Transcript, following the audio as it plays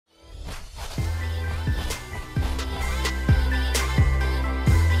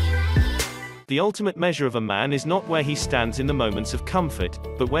The ultimate measure of a man is not where he stands in the moments of comfort,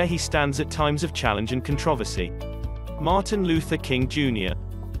 but where he stands at times of challenge and controversy. Martin Luther King Jr.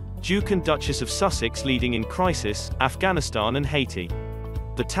 Duke and Duchess of Sussex leading in crisis, Afghanistan and Haiti.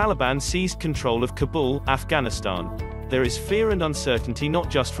 The Taliban seized control of Kabul, Afghanistan. There is fear and uncertainty not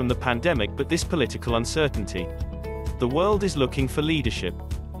just from the pandemic but this political uncertainty. The world is looking for leadership.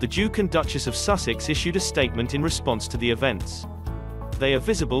 The Duke and Duchess of Sussex issued a statement in response to the events. They are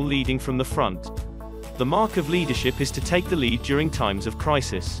visible leading from the front. The mark of leadership is to take the lead during times of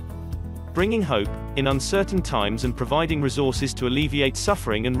crisis. Bringing hope, in uncertain times and providing resources to alleviate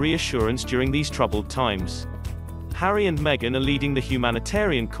suffering and reassurance during these troubled times. Harry and Meghan are leading the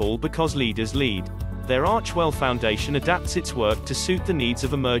humanitarian call because leaders lead. Their Archwell Foundation adapts its work to suit the needs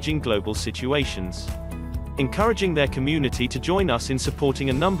of emerging global situations. Encouraging their community to join us in supporting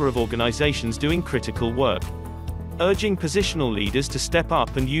a number of organizations doing critical work. Urging positional leaders to step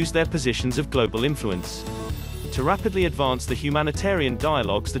up and use their positions of global influence to rapidly advance the humanitarian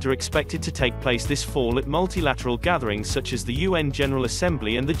dialogues that are expected to take place this fall at multilateral gatherings such as the UN General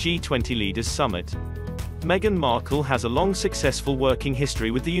Assembly and the G20 Leaders Summit. Meghan Markle has a long successful working history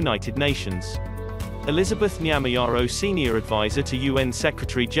with the United Nations. Elizabeth Nyamuyaro, senior advisor to UN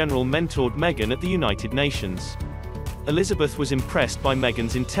Secretary-General, mentored Meghan at the United Nations. Elizabeth was impressed by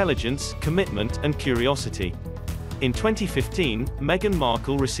Meghan's intelligence, commitment, and curiosity. In 2015, Meghan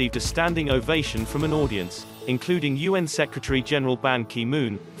Markle received a standing ovation from an audience, including UN Secretary-General Ban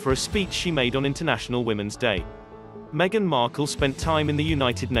Ki-moon, for a speech she made on International Women's Day. Meghan Markle spent time in the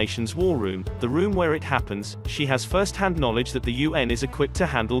United Nations War Room, the room where it happens. She has first-hand knowledge that the UN is equipped to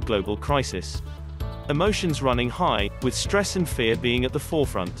handle global crisis. Emotions running high, with stress and fear being at the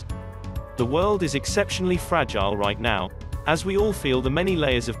forefront. The world is exceptionally fragile right now. As we all feel the many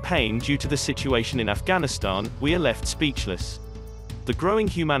layers of pain due to the situation in Afghanistan, we are left speechless. The growing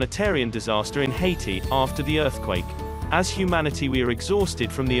humanitarian disaster in Haiti, after the earthquake. As humanity we are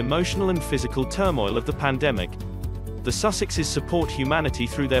exhausted from the emotional and physical turmoil of the pandemic. The Sussexes support humanity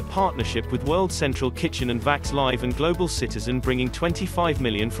through their partnership with World Central Kitchen and Vax Live and Global Citizen, bringing $25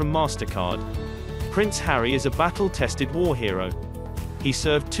 million from MasterCard. Prince Harry is a battle-tested war hero. He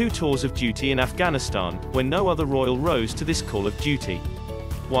served 2 tours of duty in Afghanistan, when no other royal rose to this call of duty.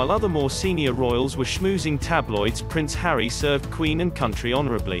 While other more senior royals were schmoozing tabloids, Prince Harry served Queen and country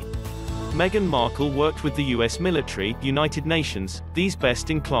honorably. Meghan Markle worked with the US military, United Nations, these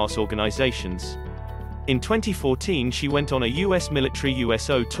best-in-class organizations. In 2014 she went on a US military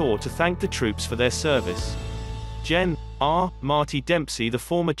USO tour to thank the troops for their service. Gen. R. Marty Dempsey, the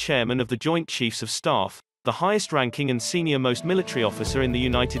former chairman of the Joint Chiefs of Staff, the highest-ranking and senior-most military officer in the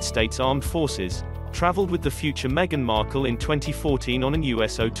United States Armed Forces, traveled with the future Meghan Markle in 2014 on an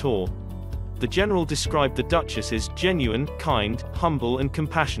USO tour. The general described the Duchess as genuine, kind, humble and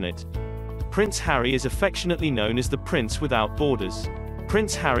compassionate. Prince Harry is affectionately known as the Prince Without Borders.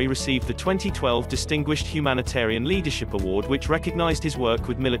 Prince Harry received the 2012 Distinguished Humanitarian Leadership Award, which recognized his work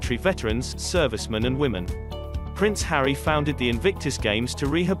with military veterans, servicemen and women. Prince Harry founded the Invictus Games to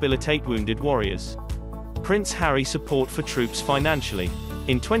rehabilitate wounded warriors. Prince Harry support for troops financially.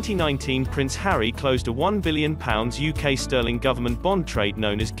 In 2019 Prince Harry closed a £1 billion UK sterling government bond trade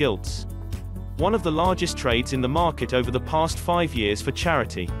known as gilts. One of the largest trades in the market over the past 5 years for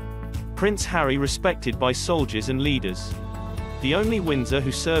charity. Prince Harry respected by soldiers and leaders. The only Windsor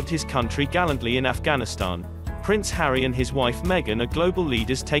who served his country gallantly in Afghanistan. Prince Harry and his wife Meghan are global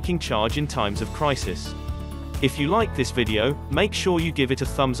leaders taking charge in times of crisis. If you like this video, make sure you give it a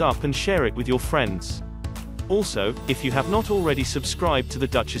thumbs up and share it with your friends. Also, if you have not already subscribed to the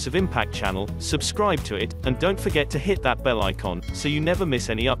Duchess of Impact channel, subscribe to it, and don't forget to hit that bell icon, so you never miss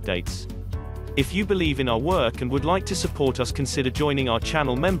any updates. If you believe in our work and would like to support us, consider joining our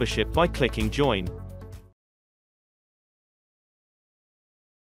channel membership by clicking join.